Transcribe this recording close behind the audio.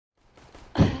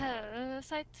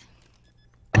site.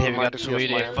 Hey, we got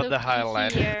Mrtweeday for the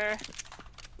highlight. Here.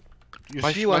 You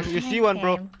see one, you see one,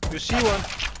 bro. You see one.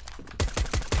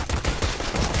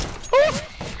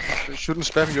 You shouldn't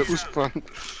spam your Ooyy.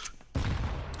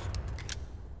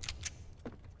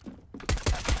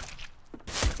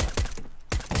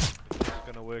 It's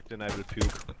gonna work, then I will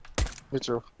puke. Me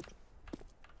too.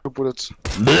 2 bullets.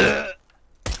 Deploying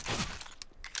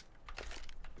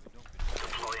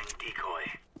decoy.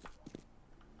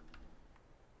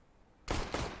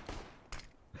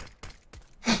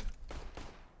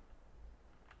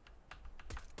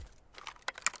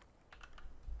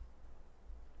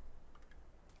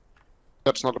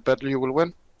 That's not a battle you will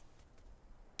win.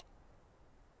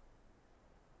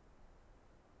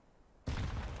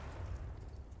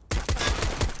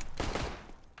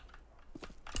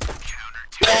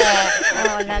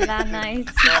 Oh la la, nice.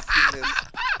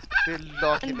 The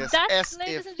luckiness. As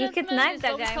if. You could knife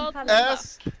that guy.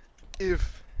 As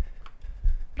if.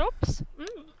 Drops?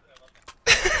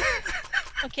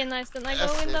 Okay, nice. Then I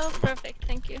go window. Perfect,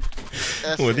 thank you.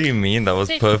 What do you mean? That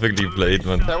was perfectly played,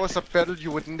 man. That was a battle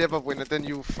you would never win, and then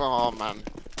you. Oh, man.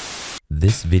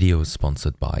 This video is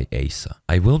sponsored by Acer.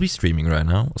 I will be streaming right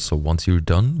now, so once you're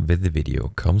done with the video,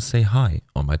 come say hi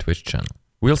on my Twitch channel.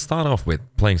 We'll start off with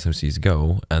playing some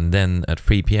CSGO, and then at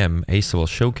 3 PM, Acer will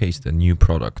showcase the new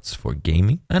products for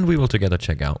gaming, and we will together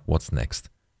check out what's next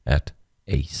at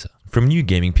Acer. From new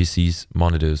gaming PCs,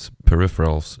 monitors,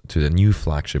 peripherals, to the new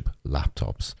flagship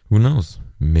laptops. Who knows?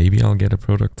 Maybe I'll get a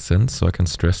product sent so I can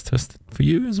stress test it for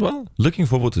you as well. Looking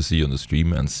forward to see you on the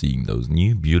stream and seeing those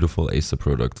new beautiful Acer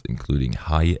products, including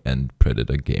high-end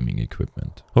Predator gaming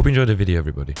equipment. Hope you enjoyed the video,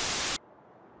 everybody.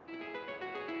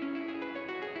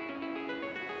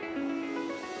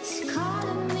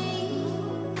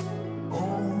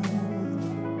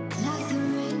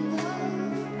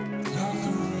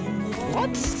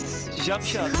 What? Jump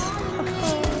shot.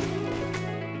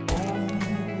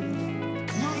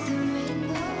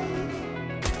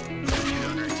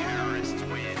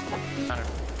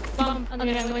 Bomb, and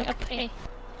then I'm going up A.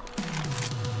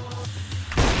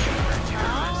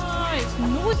 Nice!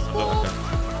 No scope!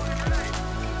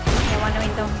 One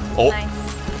window. Oh. Nice.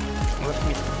 Let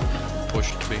me push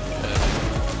to be.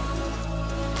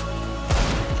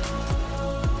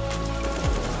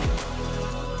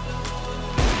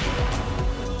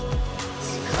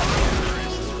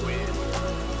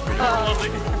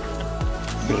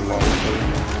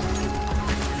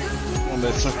 On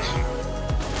that side.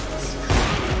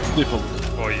 Default.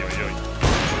 Oi, oi, oi.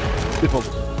 Default.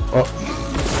 Oh.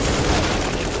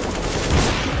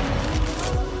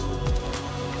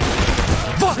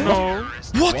 Fuck no!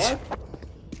 What?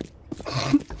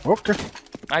 Okay.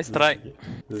 Nice try.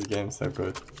 This game's so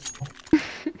good.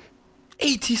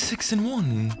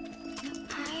 86-1.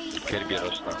 Can be a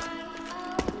start.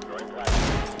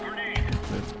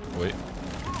 Wait.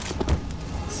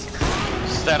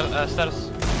 Stairs.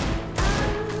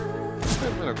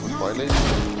 Goodbye, lady.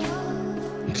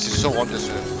 This is so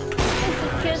undeserved.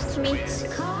 Kiss me.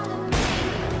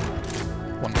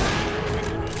 One. I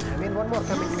mean, one more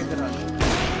coming with the rush.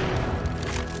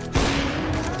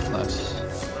 Nice.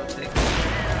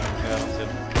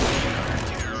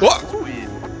 What?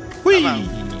 Whee!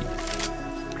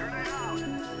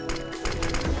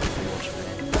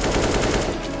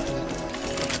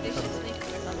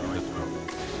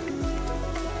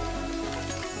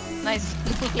 Nice.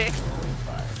 Clear.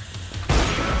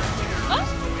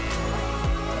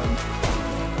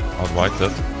 I'll white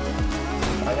that.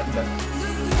 I am dead.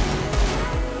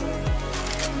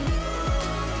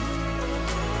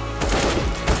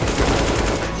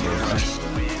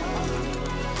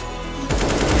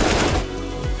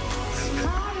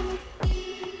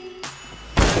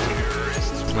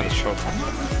 Not a shot.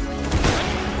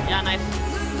 Yeah, nice.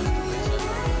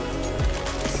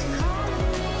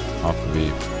 After B.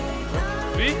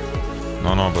 B?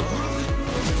 No, but...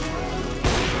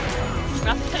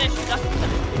 Just finish.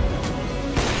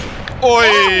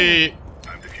 Oi!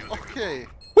 Okay.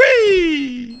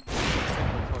 Whee!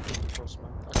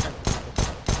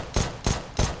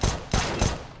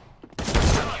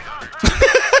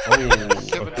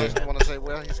 Kevin doesn't want to say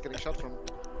where he's getting shot from.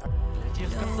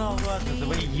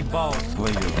 Давай ебал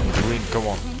свою. Come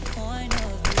on.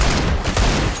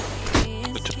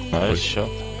 Nice shot.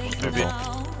 Maybe.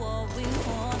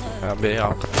 B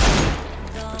out.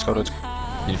 Let's go.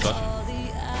 Need flash.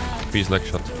 Please leg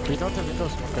shot. We don't have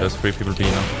windows. There's 3 people B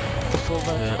now.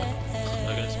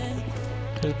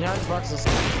 Behind boxes.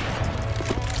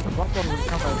 One more will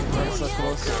come out. Right, so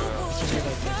close.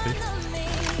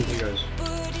 You guys.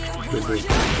 Good.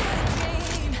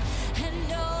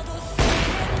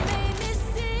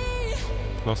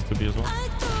 close to B as well.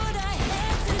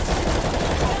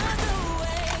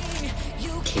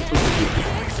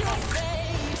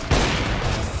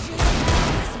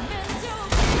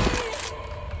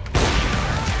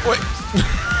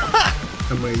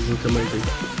 Amazing.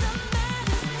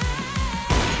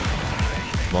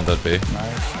 One that B.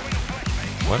 Nice.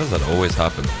 Why does that always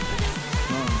happen?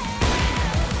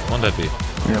 One that B.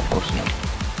 Yeah, of course not.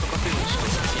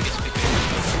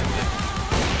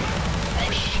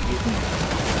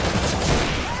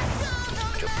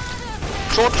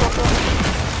 Short.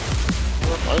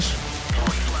 Nice.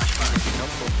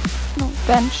 No,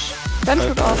 bench. Bench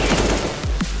would off.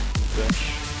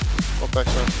 Go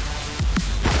backside.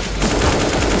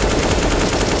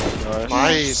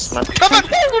 Nice. Come on!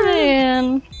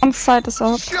 In. On side is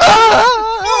up. To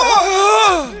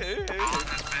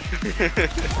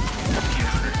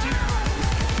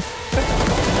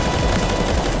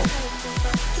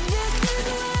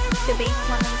be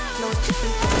one and low to be.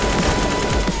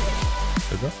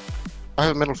 Is that? I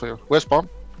have a middle for you. Where's bomb?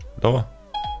 Lower.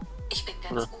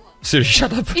 Siri,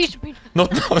 shut up.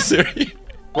 Not now, Siri.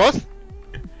 What?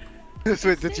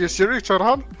 Wait, did your Siri turn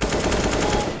on?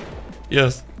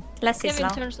 Yes. Less is Kevin low.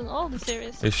 turns on all the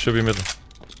series. It should be middle.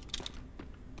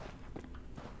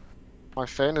 My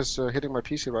fan is hitting my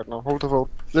PC right now. Hold the phone.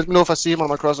 Let me know if I see him on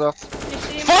my crosshair.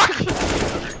 Fuck!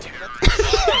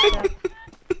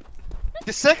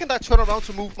 The second I turn around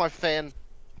to move my fan.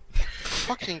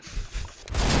 Fucking.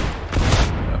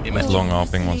 It's long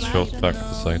arping, one short back to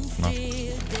the side. No.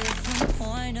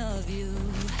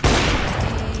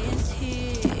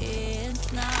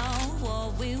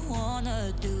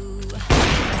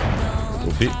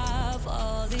 Will be.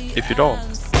 If you don't.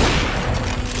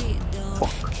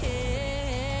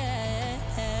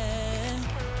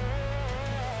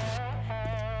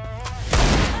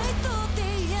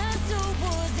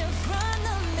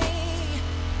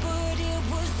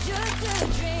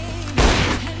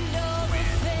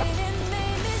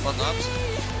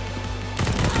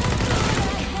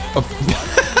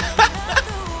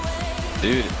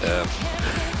 Dude,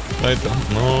 I don't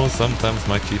know, sometimes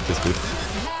my cheat is good.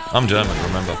 I'm German,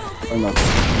 remember.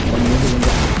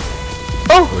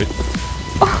 Oh! Wait.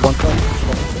 One time.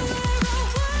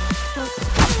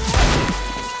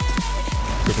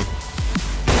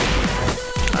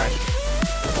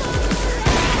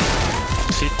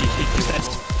 City,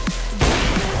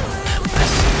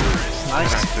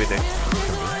 nice. Mrtweeday.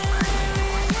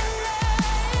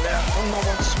 Oh no,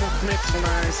 one smoke next.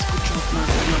 Nice. Good job, man.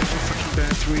 You're not so fucking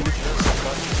bad, really.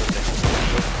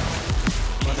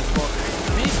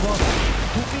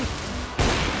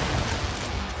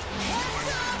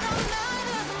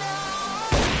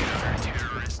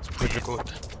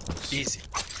 Good. Easy.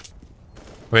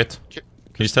 Wait. Can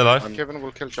you stay alive? Kevin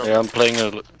will kill John. Yeah,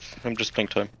 I'm just playing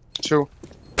time. 2.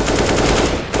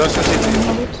 Das ist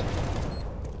City.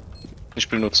 Ich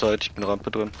spiele nur Zeit, ich bin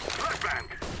Rampe drin.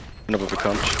 Bin aber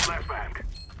bekannt.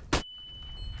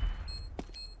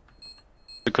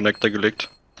 Den Connector gelegt.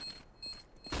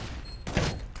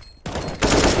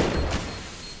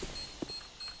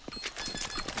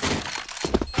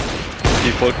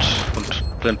 Die folgt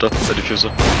und blendet der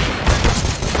Diffuser.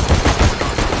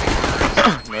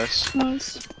 Nice.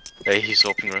 Nice. Hey, he's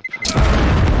open ramp.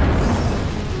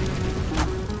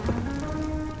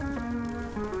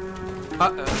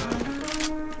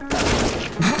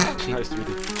 Nice,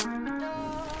 really.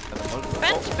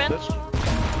 Bench.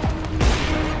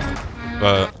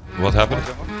 What happened?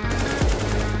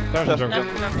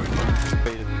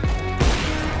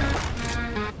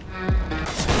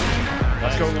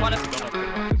 Let's go.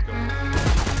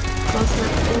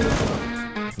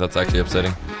 That's actually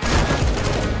upsetting.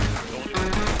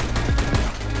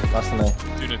 Last night.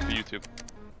 Doing it for YouTube.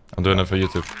 I'm doing it for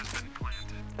YouTube.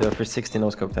 The 360 no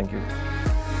scope, thank you.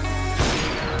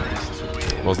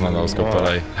 Wasn't a no scope, but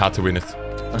I had to win it.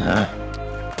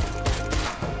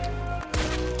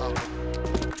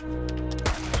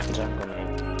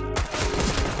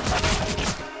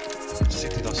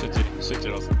 City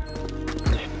då.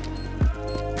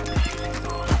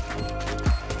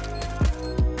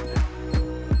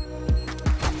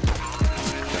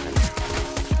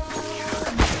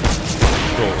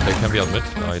 Bro, they can be admit.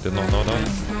 I did not know that.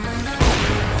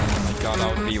 Got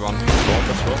out B1. Bomb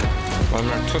as well. One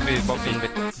more. Should be bomb in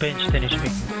mid. Bench 10 HP.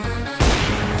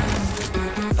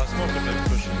 That's more than a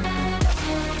push.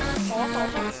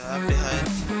 I'm behind.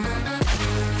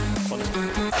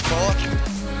 Forward.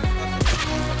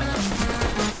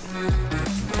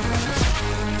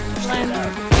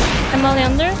 I'm only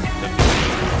under.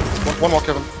 One more,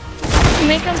 Kevin.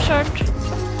 Make him short.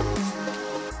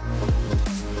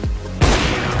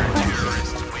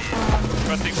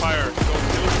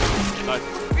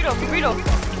 Burrito.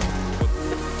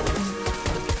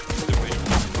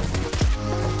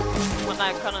 One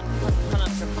night, Conan.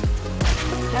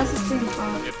 Das ist den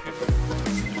Fall.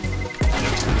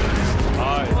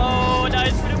 Oh,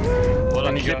 nice. What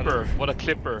a clipper. What a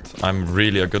clipper. I'm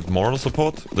really a good moral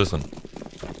support. Listen,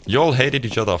 you all hated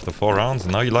each other after 4 rounds,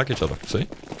 and now you like each other. See?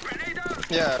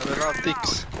 Yeah, we're all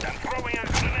dicks.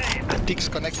 Dicks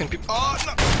connecting people. Oh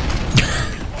no!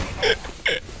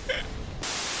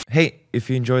 Hey, if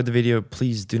you enjoyed the video,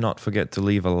 please do not forget to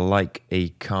leave a like, a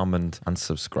comment, and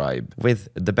subscribe with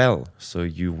the bell so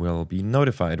you will be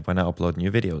notified when I upload new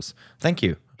videos. Thank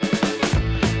you.